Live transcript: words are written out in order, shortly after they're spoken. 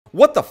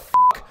What the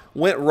fuck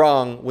went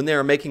wrong when they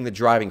were making the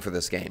driving for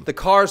this game? The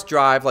cars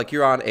drive like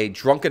you're on a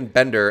drunken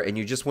bender and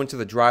you just went to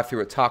the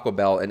drive-thru at Taco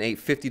Bell and ate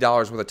 $50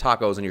 worth of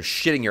tacos and you're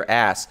shitting your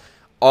ass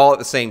all at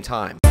the same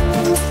time.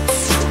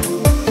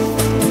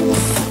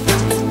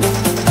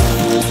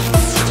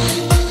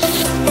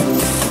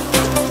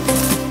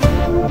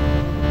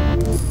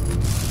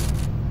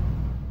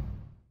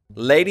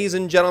 Ladies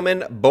and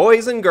gentlemen,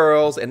 boys and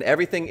girls, and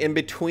everything in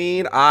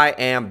between, I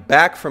am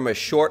back from a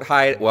short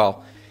hiatus.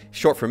 Well,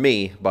 short for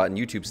me, but in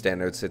YouTube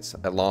standards, it's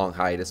a long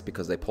hiatus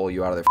because they pull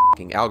you out of their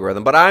fucking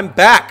algorithm. But I'm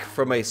back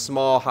from a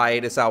small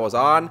hiatus I was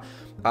on.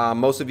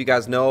 Most of you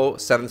guys know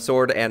Seventh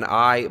Sword and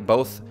I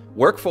both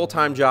work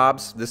full-time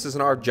jobs. This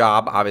isn't our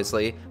job,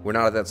 obviously. We're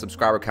not at that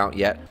subscriber count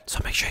yet, so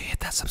make sure you hit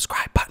that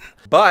subscribe button.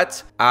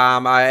 But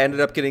I ended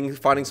up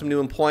finding some new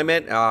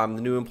employment. The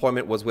new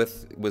employment was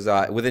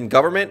within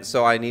government,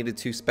 so I needed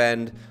to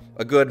spend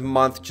a good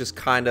month just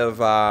kind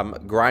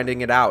of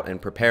grinding it out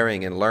and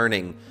preparing and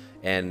learning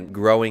and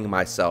growing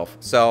myself.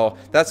 So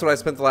that's what I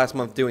spent the last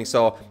month doing.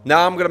 So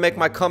now I'm gonna make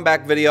my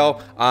comeback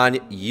video on,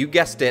 you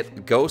guessed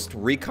it, Ghost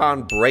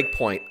Recon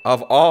Breakpoint.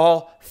 Of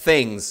all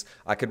things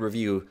I could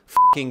review,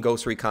 fucking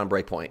Ghost Recon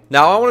Breakpoint.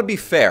 Now I want to be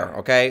fair,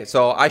 okay?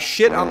 So I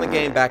shit on the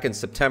game back in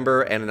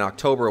September and in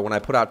October when I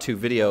put out 2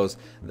 videos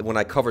when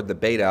I covered the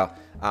beta.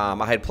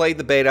 I had played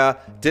the beta,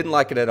 didn't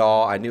like it at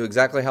all. I knew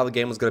exactly how the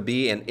game was going to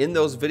be, and in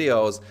those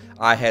videos,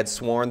 I had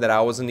sworn that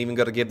I wasn't even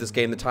going to give this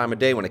game the time of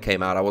day when it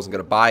came out. I wasn't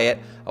going to buy it.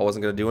 I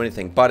wasn't going to do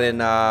anything. But in,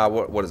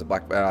 what is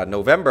it,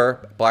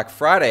 November, Black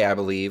Friday, I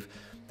believe,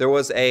 there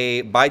was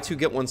a buy 2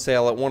 get 1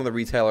 sale at one of the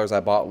retailers I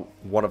bought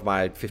one of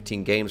my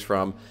 15 games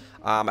from.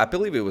 I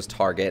believe it was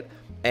Target,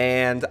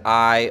 and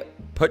I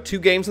put 2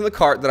 games in the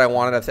cart that I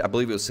wanted. I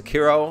believe it was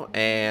Sekiro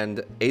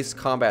and Ace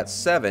Combat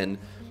 7.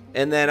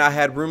 And then I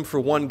had room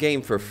for 1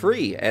 game for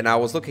free, and I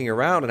was looking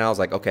around and I was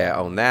like, okay, I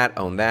own that,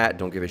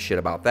 don't give a shit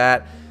about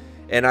that.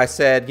 And I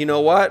said, you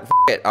know what, F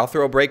it, I'll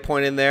throw a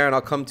Breakpoint in there and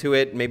I'll come to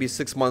it maybe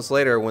 6 months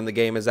later when the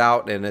game is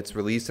out and it's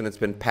released and it's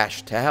been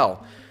patched to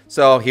hell.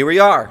 So here we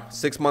are,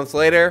 6 months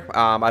later.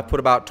 I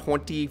put about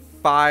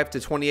 25 to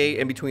 28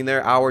 in between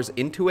there hours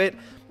into it,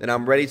 and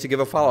I'm ready to give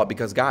a follow-up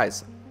because,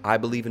 guys, I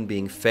believe in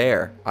being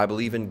fair. I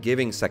believe in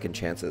giving second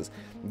chances.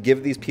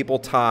 Give these people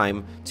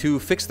time to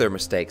fix their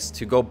mistakes,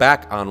 to go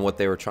back on what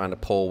they were trying to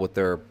pull with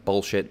their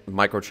bullshit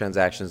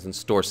microtransactions and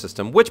store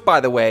system, which, by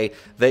the way,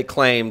 they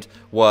claimed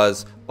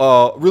was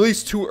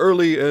released too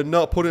early and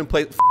not put in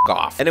place. F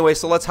off. Anyway,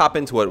 so let's hop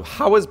into it.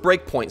 How is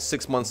Breakpoint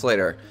 6 months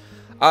later?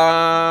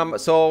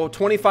 So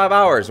 25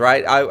 hours,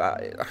 right?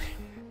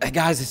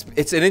 Guys,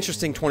 it's an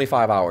interesting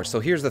 25 hours. So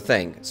here's the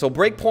thing. So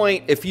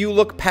Breakpoint, if you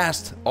look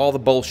past all the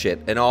bullshit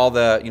and all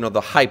the,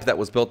 the hype that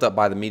was built up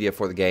by the media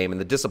for the game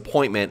and the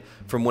disappointment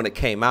from when it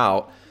came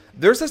out,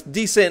 there's this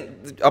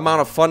decent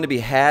amount of fun to be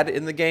had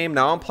in the game.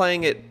 Now I'm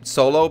playing it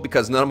solo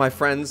because none of my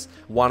friends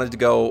wanted to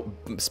go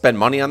spend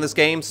money on this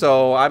game.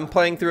 So I'm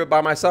playing through it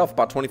by myself,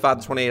 about 25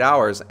 to 28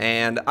 hours,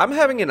 and I'm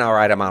having an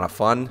alright amount of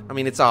fun. I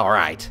mean, it's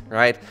alright,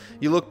 right?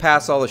 You look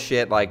past all the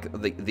shit like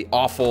the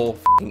awful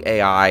fucking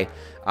AI,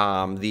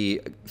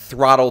 the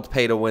throttled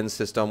pay-to-win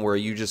system where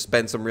you just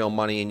spend some real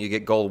money and you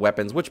get gold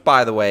weapons, which,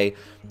 by the way,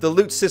 the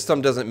loot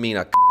system doesn't mean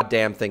a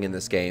goddamn thing in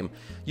this game.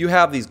 You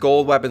have these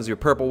gold weapons, your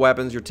purple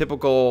weapons, your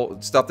typical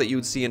stuff that you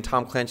would see in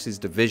Tom Clancy's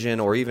Division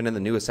or even in the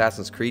new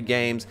Assassin's Creed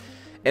games,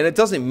 and it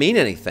doesn't mean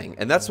anything.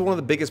 And that's one of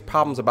the biggest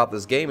problems about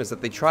this game, is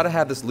that they try to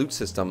have this loot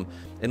system,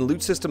 and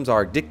loot systems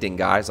are addicting,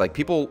 guys. Like,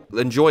 people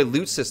enjoy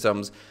loot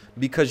systems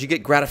because you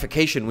get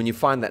gratification when you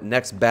find that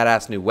next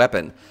badass new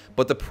weapon.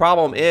 But the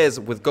problem is,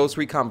 with Ghost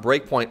Recon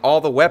Breakpoint,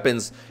 all the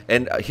weapons,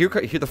 and here the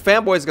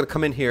fanboys are going to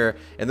come in here,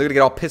 and they're going to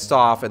get all pissed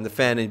off and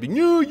defend and be,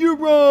 no, you're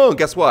wrong.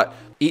 Guess what?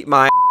 Eat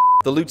my ass.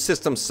 The loot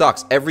system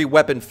sucks. Every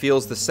weapon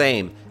feels the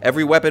same.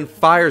 Every weapon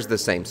fires the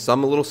same.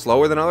 Some a little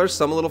slower than others,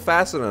 some a little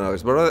faster than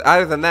others. But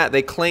other than that,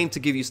 they claim to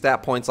give you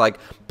stat points like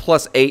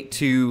 +8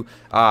 to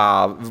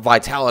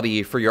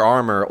vitality for your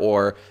armor,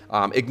 or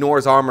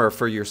ignores armor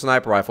for your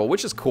sniper rifle,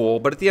 which is cool.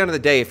 But at the end of the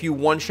day, if you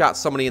one-shot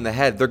somebody in the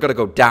head, they're going to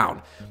go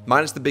down.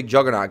 Minus the big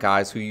juggernaut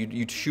guys, who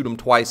you shoot them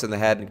twice in the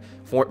head,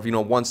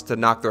 once to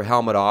knock their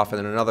helmet off and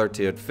then another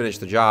to finish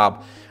the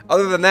job.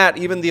 Other than that,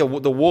 even the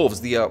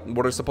wolves,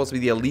 what are supposed to be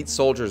the elite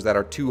soldiers that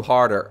are too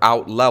hard or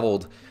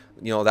out-leveled,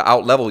 that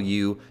out-level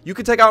you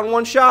could take out in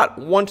one shot,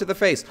 one to the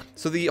face.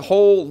 So the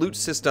whole loot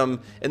system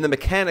and the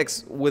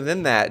mechanics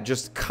within that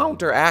just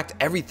counteract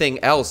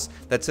everything else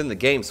that's in the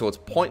game, so it's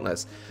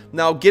pointless.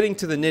 Now, getting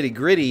to the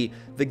nitty-gritty,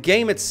 the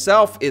game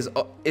itself is,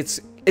 it's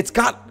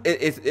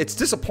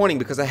disappointing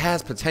because it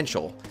has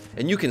potential,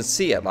 and you can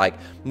see it. Like,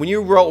 when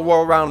you roll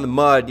around in the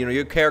mud,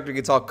 your character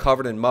gets all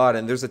covered in mud,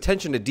 and there's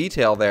attention to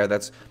detail there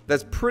that's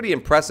pretty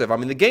impressive. I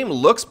mean, the game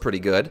looks pretty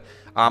good.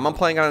 I'm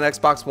playing on an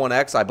Xbox One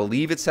X. I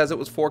believe it says it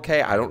was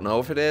 4K. I don't know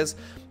if it is,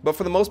 but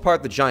for the most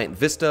part, the giant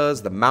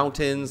vistas, the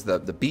mountains, the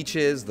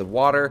beaches, the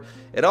water,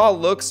 it all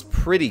looks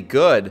pretty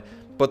good.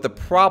 But the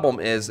problem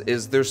is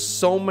there's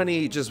so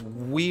many just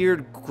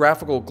weird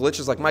graphical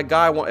glitches. Like, my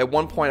guy, at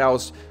one point I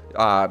was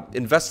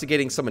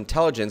investigating some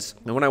intelligence,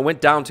 and when I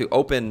went down to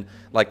open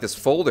like this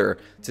folder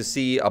to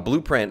see a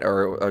blueprint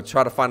or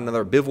try to find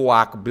another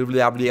bivouac, whatever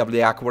the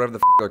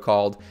f they're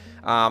called,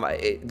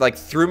 it like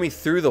threw me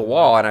through the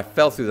wall and I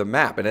fell through the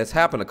map, and it's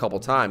happened a couple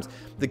times.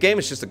 The game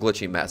is just a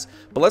glitchy mess.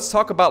 But let's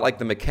talk about like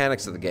the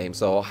mechanics of the game.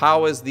 So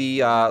how is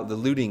the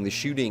looting, the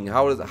shooting?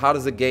 How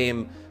does the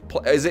game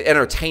play? Is it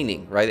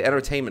entertaining? Right, the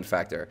entertainment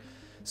factor.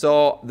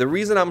 So the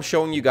reason I'm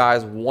showing you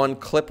guys one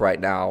clip right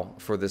now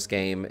for this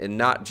game and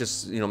not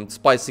just, you know,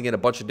 splicing in a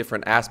bunch of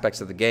different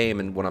aspects of the game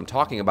and when I'm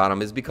talking about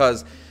them is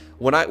because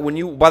by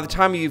the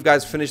time you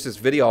guys finish this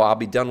video, I'll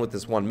be done with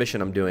this one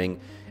mission I'm doing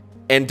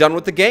and done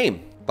with the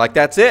game. Like,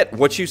 that's it.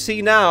 What you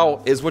see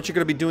now is what you're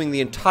going to be doing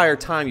the entire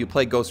time you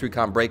play Ghost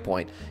Recon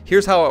Breakpoint.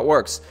 Here's how it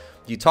works.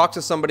 You talk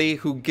to somebody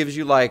who gives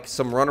you like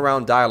some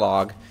runaround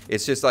dialogue.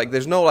 It's just like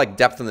there's no like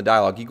depth in the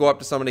dialogue. You go up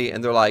to somebody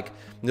and they're like,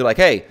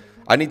 hey,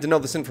 I need to know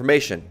this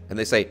information. And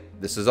they say,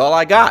 this is all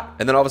I got.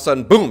 And then all of a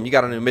sudden, boom, you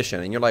got a new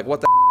mission. And you're like, what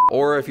the f?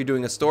 Or if you're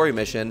doing a story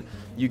mission,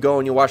 you go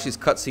and you watch these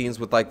cutscenes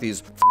with like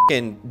these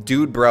fucking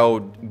dude bro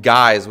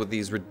guys with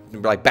these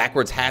like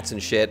backwards hats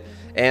and shit.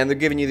 And they're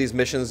giving you these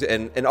missions.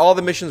 And all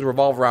the missions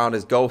revolve around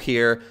is go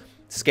here,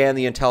 scan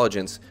the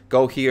intelligence,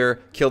 go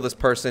here, kill this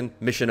person,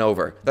 mission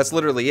over. That's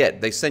literally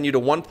it. They send you to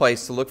one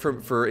place to look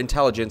for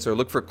intelligence or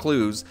look for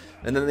clues.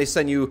 And then they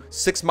send you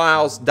 6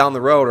 miles down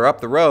the road or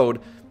up the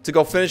road to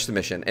go finish the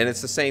mission, and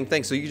it's the same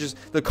thing. So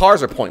the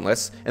cars are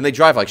pointless and they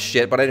drive like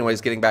shit, but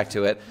anyways, getting back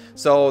to it.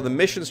 So the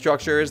mission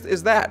structure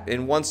is that,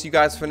 and once you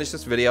guys finish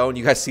this video and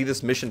you guys see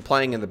this mission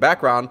playing in the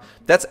background,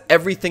 that's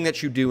everything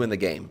that you do in the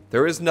game.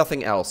 There is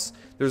nothing else.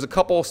 There's a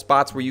couple of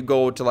spots where you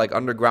go to like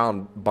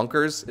underground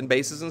bunkers and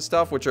bases and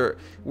stuff, which are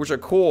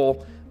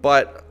cool,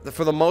 but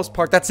for the most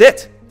part, that's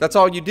it. That's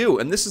all you do.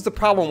 And this is the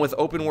problem with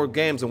open world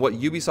games and what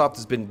Ubisoft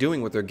has been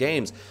doing with their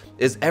games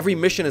is every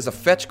mission is a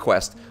fetch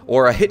quest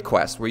or a hit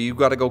quest where you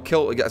got to go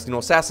kill, you know,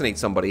 assassinate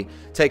somebody,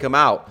 take them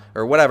out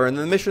or whatever, and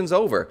then the mission's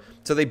over.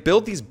 So they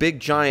build these big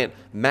giant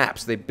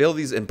maps. They build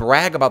these and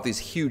brag about these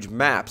huge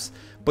maps,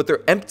 but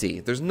they're empty.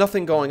 There's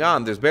nothing going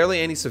on. There's barely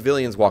any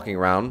civilians walking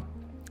around.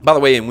 By the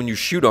way, and when you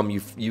shoot them,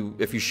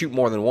 if you shoot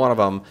more than one of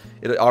them,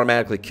 it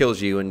automatically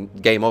kills you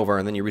and game over,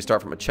 and then you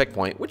restart from a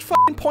checkpoint, which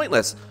fucking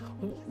pointless.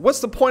 What's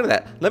the point of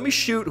that? Let me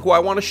shoot who I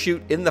want to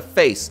shoot in the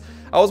face.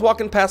 I was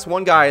walking past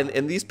one guy,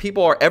 and these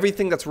people are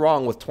everything that's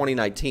wrong with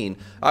 2019.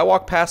 I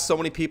walk past so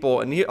many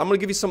people, and I'm going to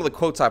give you some of the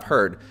quotes I've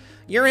heard.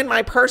 You're in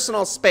my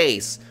personal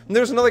space. And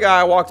there's another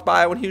guy I walked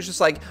by when he was just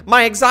like,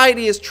 my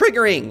anxiety is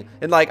triggering.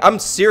 And like, I'm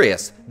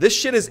serious. This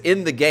shit is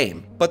in the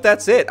game. But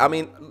that's it. I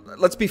mean,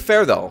 let's be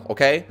fair though,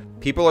 okay?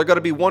 People are going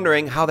to be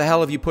wondering how the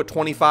hell have you put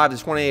 25 to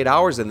 28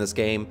 hours in this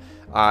game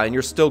and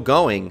you're still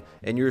going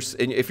and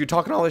if you're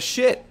talking all this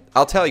shit.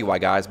 I'll tell you why,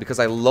 guys, because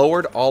I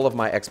lowered all of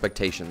my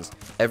expectations,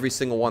 every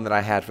single one that I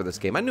had for this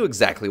game. I knew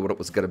exactly what it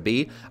was going to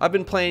be. I've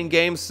been playing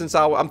games since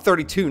I'm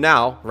 32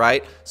 now,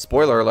 right?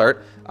 Spoiler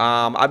alert.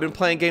 I've been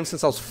playing games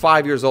since I was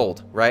 5 years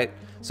old, right?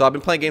 So I've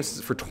been playing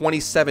games for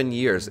 27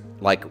 years,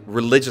 like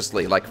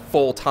religiously, like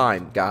full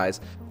time, guys.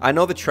 I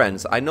know the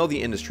trends. I know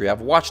the industry. I've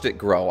watched it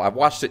grow. I've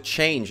watched it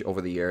change over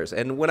the years.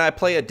 And when I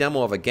play a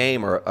demo of a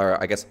game, or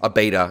I guess a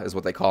beta is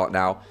what they call it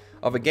now,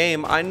 of a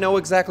game, I know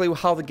exactly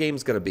how the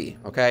game's going to be,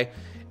 okay?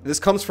 This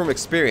comes from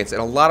experience,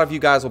 and a lot of you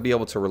guys will be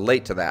able to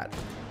relate to that.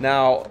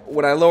 Now,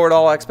 when I lowered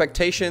all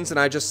expectations and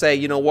I just say,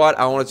 you know what,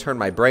 I want to turn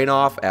my brain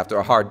off after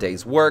a hard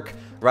day's work,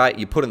 right?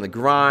 You put in the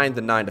grind,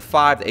 the 9 to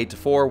 5, the 8 to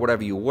 4,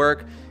 whatever you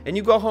work, and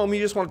you go home,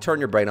 you just want to turn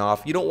your brain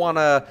off. You don't want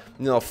to,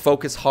 you know,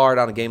 focus hard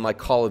on a game like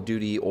Call of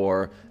Duty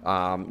or,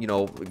 you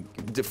know,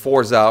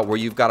 Forza, where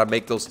you've got to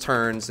make those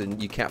turns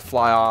and you can't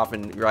fly off,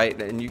 and right,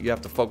 and you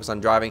have to focus on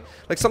driving.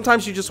 Like,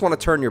 sometimes you just want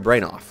to turn your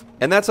brain off,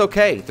 and that's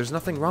okay. There's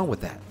nothing wrong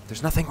with that.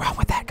 There's nothing wrong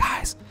with that,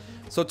 guys.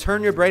 So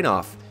turn your brain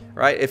off.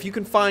 Right? If you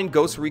can find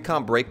Ghost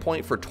Recon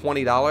Breakpoint for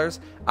 $20,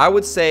 I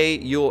would say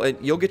you'll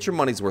get your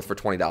money's worth for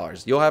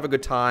 $20. You'll have a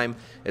good time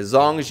as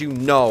long as you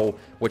know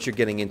what you're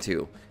getting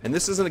into. And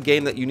this isn't a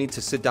game that you need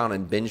to sit down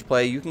and binge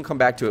play. You can come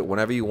back to it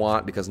whenever you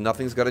want because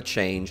nothing's going to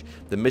change.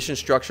 The mission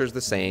structure is the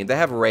same. They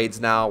have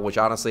raids now, which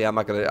honestly I'm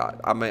not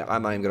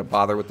even going to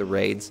bother with the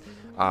raids.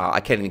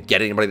 I can't even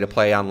get anybody to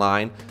play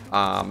online.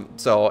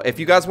 So if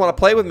you guys want to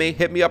play with me,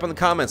 hit me up in the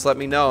comments. Let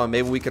me know, and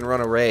maybe we can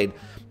run a raid.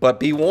 But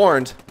be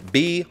warned,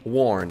 be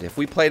warned. If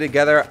we play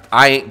together,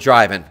 I ain't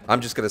driving. I'm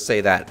just going to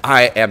say that.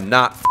 I am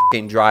not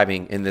fucking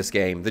driving in this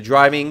game. The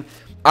driving,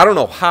 I don't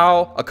know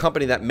how a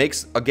company that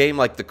makes a game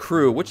like The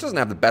Crew, which doesn't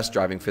have the best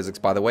driving physics,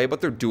 by the way,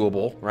 but they're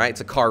doable, right?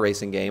 It's a car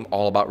racing game,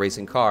 all about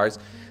racing cars.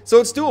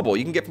 So it's doable.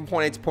 You can get from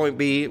point A to point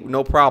B,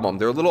 no problem.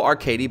 They're a little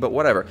arcadey, but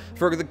whatever.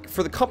 For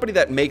the company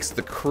that makes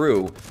The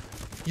Crew,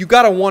 you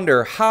got to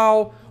wonder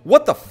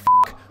what the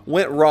fuck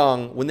went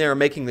wrong when they were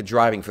making the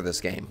driving for this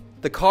game.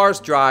 The cars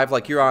drive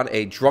like you're on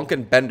a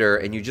drunken bender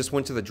and you just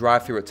went to the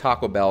drive-thru at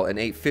Taco Bell and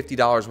ate $50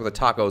 worth of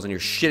tacos and you're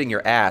shitting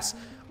your ass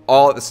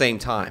all at the same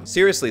time.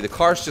 Seriously, the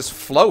cars just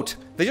float.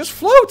 They just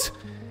float.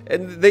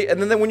 And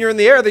then when you're in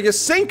the air, they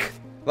just sink.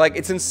 Like,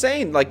 it's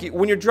insane. Like,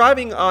 when you're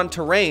driving on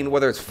terrain,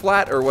 whether it's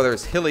flat or whether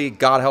it's hilly,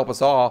 God help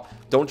us all,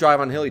 don't drive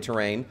on hilly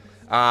terrain.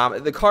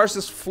 The cars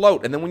just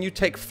float, and then when you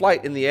take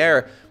flight in the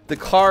air, the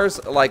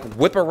cars, like,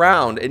 whip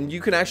around, and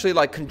you can actually,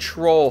 like,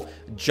 control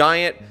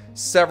giant,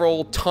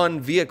 several ton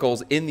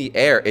vehicles in the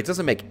air. It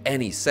doesn't make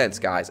any sense,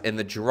 guys, and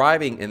the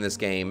driving in this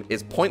game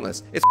is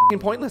pointless. It's f***ing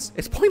pointless.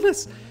 It's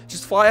pointless.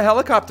 Just fly a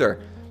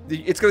helicopter.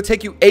 It's going to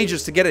take you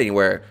ages to get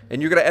anywhere,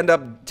 and you're going to end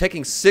up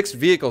taking 6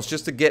 vehicles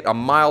just to get a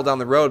mile down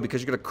the road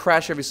because you're going to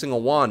crash every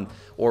single one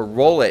or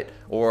roll it,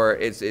 or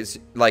it's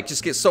like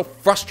just get so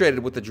frustrated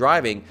with the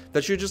driving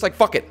that you're just like,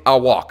 fuck it,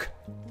 I'll walk.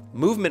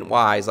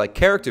 Movement-wise, like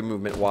character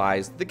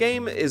movement-wise, the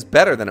game is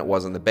better than it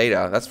was in the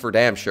beta. That's for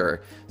damn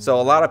sure.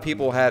 So a lot of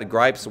people had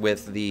gripes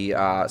with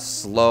the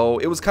slow.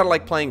 It was kind of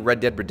like playing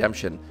Red Dead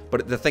Redemption,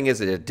 but the thing is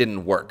that it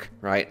didn't work,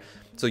 right?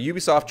 So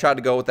Ubisoft tried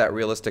to go with that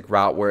realistic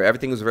route where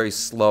everything was very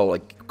slow,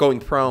 like going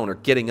prone or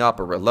getting up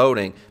or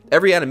reloading.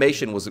 Every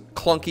animation was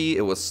clunky,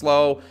 it was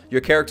slow.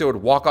 Your character would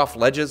walk off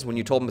ledges when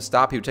you told him to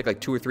stop. He would take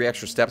like 2 or 3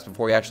 extra steps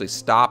before he actually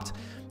stopped.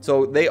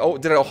 So they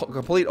did a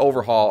complete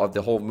overhaul of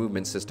the whole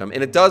movement system,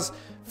 and it does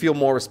feel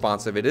more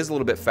responsive. It is a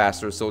little bit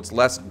faster, so it's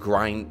less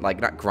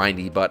like not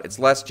grindy, but it's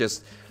less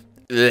just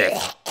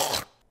ugh.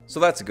 So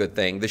that's a good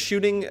thing. The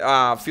shooting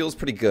feels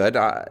pretty good.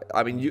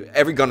 I mean,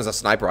 every gun is a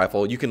sniper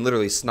rifle. You can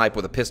literally snipe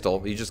with a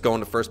pistol. You just go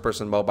into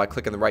first-person mode by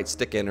clicking the right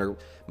stick in or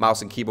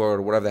mouse and keyboard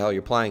or whatever the hell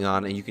you're playing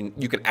on, and you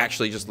can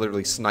actually just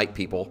literally snipe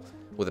people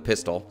with a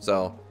pistol.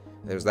 So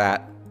there's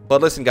that. But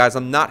listen, guys,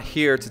 I'm not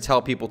here to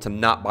tell people to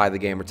not buy the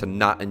game or to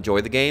not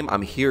enjoy the game.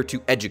 I'm here to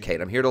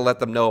educate. I'm here to let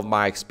them know of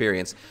my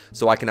experience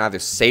so I can either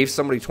save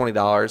somebody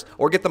 $20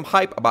 or get them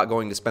hype about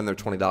going to spend their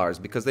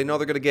 $20 because they know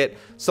they're going to get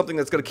something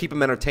that's going to keep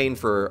them entertained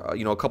for,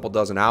 you know, a couple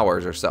dozen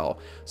hours or so.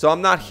 So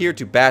I'm not here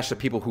to bash the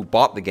people who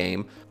bought the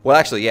game. Well,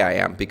 actually, yeah, I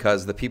am,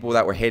 because the people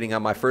that were hating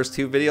on my first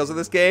 2 videos of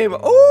this game,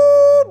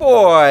 oh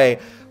boy,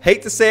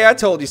 hate to say I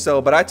told you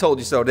so, but I told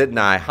you so, didn't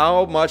I?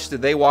 How much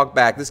did they walk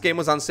back? This game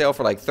was on sale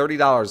for like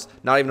 $30,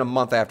 not even a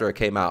month after it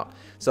came out.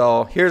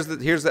 So here's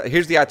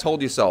the I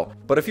told you so.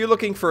 But if you're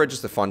looking for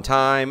just a fun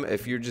time,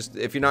 if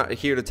you're not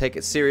here to take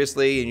it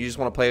seriously and you just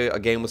want to play a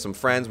game with some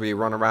friends where you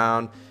run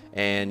around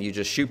and you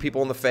just shoot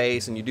people in the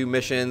face and you do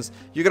missions,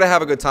 you're gonna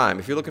have a good time.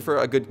 If you're looking for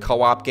a good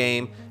co-op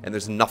game and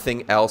there's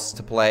nothing else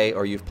to play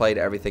or you've played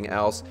everything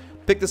else,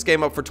 pick this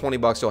game up for 20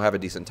 bucks, you'll have a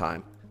decent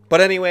time.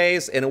 But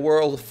anyways, in a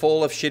world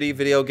full of shitty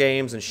video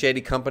games and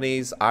shady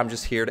companies, I'm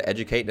just here to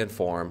educate and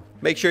inform.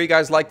 Make sure you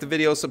guys like the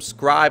video,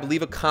 subscribe,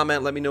 leave a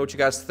comment, let me know what you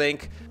guys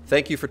think.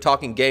 Thank you for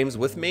talking games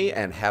with me,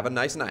 and have a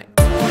nice night.